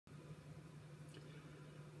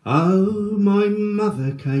Oh, my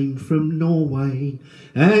mother came from Norway,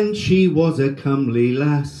 and she was a comely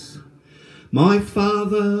lass. My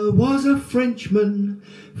father was a Frenchman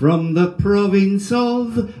from the province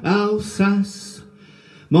of Alsace.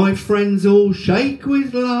 My friends all shake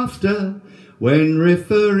with laughter when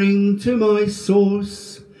referring to my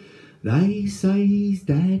source. They say his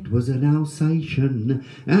dad was an Alsatian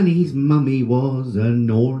and his mummy was a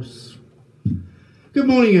Norse. Good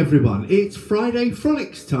morning, everyone. It's Friday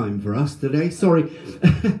Frolics time for us today. Sorry,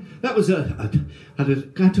 that was I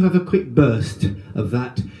had to have a quick burst of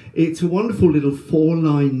that. It's a wonderful little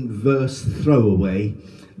 4-line verse throwaway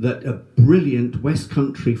that a brilliant West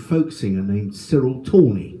Country folk singer named Cyril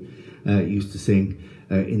Tawney used to sing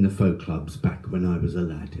in the folk clubs back when I was a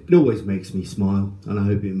lad. It always makes me smile, and I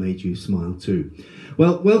hope it made you smile too.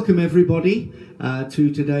 Well, welcome everybody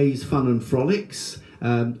to today's Fun and Frolics.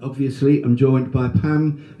 Obviously, I'm joined by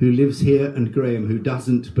Pam, who lives here, and Graham, who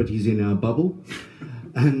doesn't, but he's in our bubble.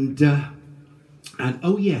 And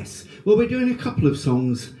oh yes, well, we're doing a couple of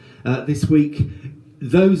songs this week.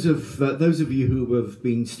 Those of you who have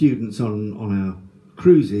been students on our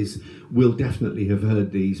cruises will definitely have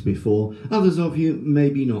heard these before. Others of you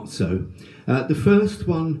maybe not so. The first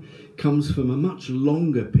one comes from a much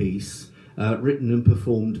longer piece written and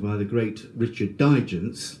performed by the great Richard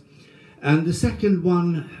Digance. And the second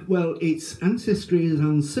one, well, its ancestry is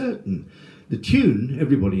uncertain. The tune,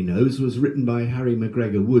 everybody knows, was written by Harry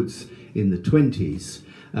McGregor Woods in the 20s.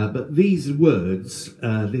 But these words,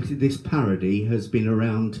 this parody, has been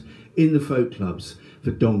around in the folk clubs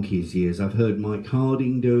for donkey's years. I've heard Mike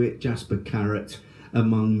Harding do it, Jasper Carrot,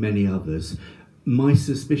 among many others. My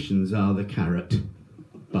suspicions are the carrot,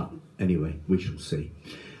 but anyway, we shall see.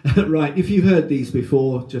 Right, if you've heard these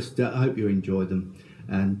before, just I hope you enjoy them.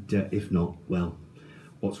 And if not, well,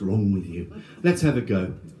 what's wrong with you? Let's have a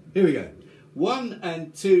go. Here we go. 1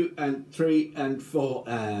 and 2 and 3 and 4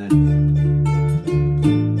 and...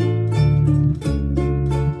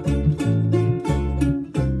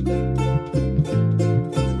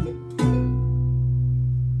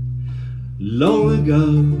 Long ago,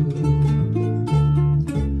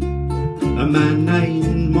 a man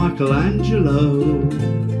named Michelangelo,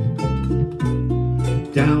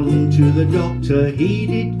 down to the doctor he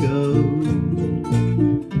did go.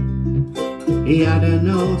 He had a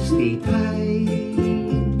nasty pain,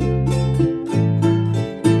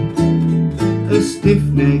 a stiff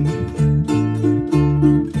neck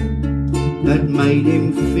that made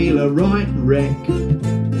him feel a right wreck.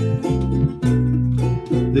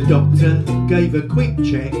 The doctor gave a quick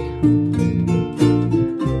check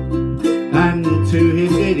and to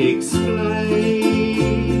him did explain.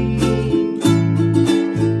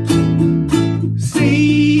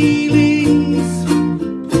 Ceilings,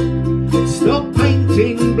 stop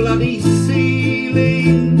painting bloody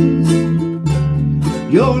ceilings.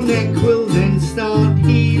 Your neck will then start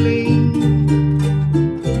healing.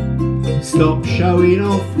 Stop showing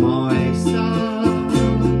off, my son.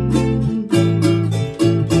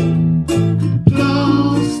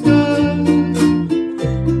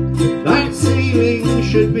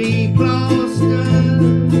 Should be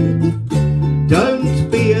plastered. Don't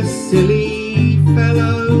be a silly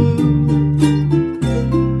fellow.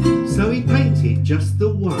 So he painted just the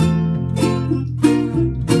one.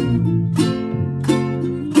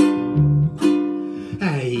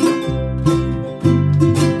 Hey,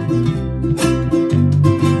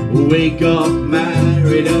 we got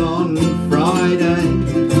married on Friday.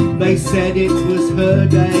 They said it was her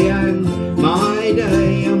day and my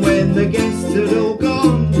day, and when the guests had all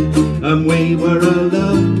gone and we were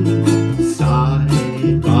alone,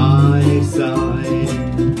 side by side,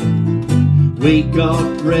 we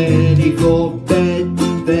got ready for bed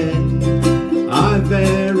then. I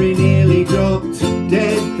very nearly dropped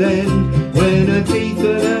dead then, when her teeth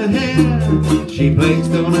and her hair she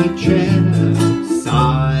placed on a chair,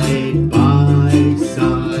 side by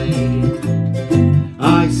side.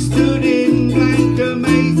 I stood in blank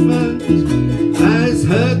amazement as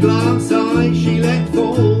her glass eye she let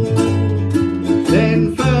fall.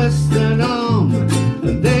 Then first an arm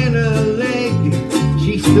and then a leg,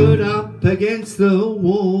 she stood up against the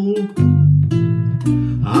wall.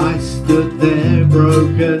 I stood there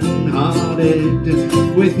broken hearted,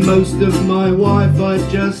 with most of my wife I'd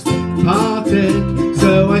just parted.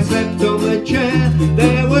 So I slept on the chair,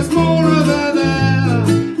 there was more of her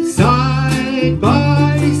there. Side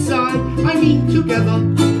by side, I mean together.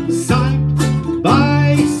 Side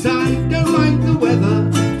by side, don't mind the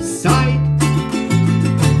weather. Side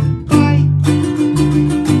by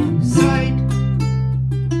side.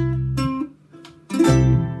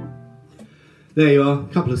 There you are. are.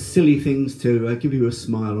 A couple of silly things to give you a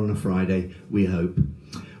smile on a Friday, we hope.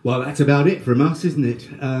 Well, that's about it from us, isn't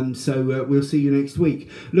it? So we'll see you next week.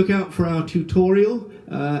 Look out for our tutorial.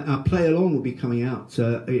 Our play-along will be coming out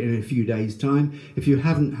in a few days' time. If you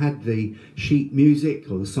haven't had the sheet music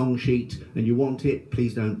or the song sheet and you want it,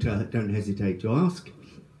 please don't hesitate to ask.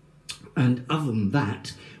 And other than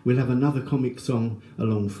that, we'll have another comic song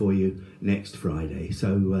along for you next Friday.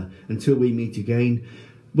 So until we meet again,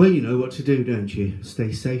 well, you know what to do, don't you?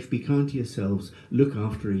 Stay safe, be kind to yourselves, look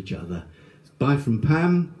after each other. Bye from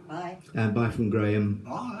Pam. Bye. And bye from Graham.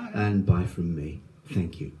 Bye. And bye from me.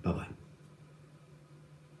 Thank you. Bye-bye.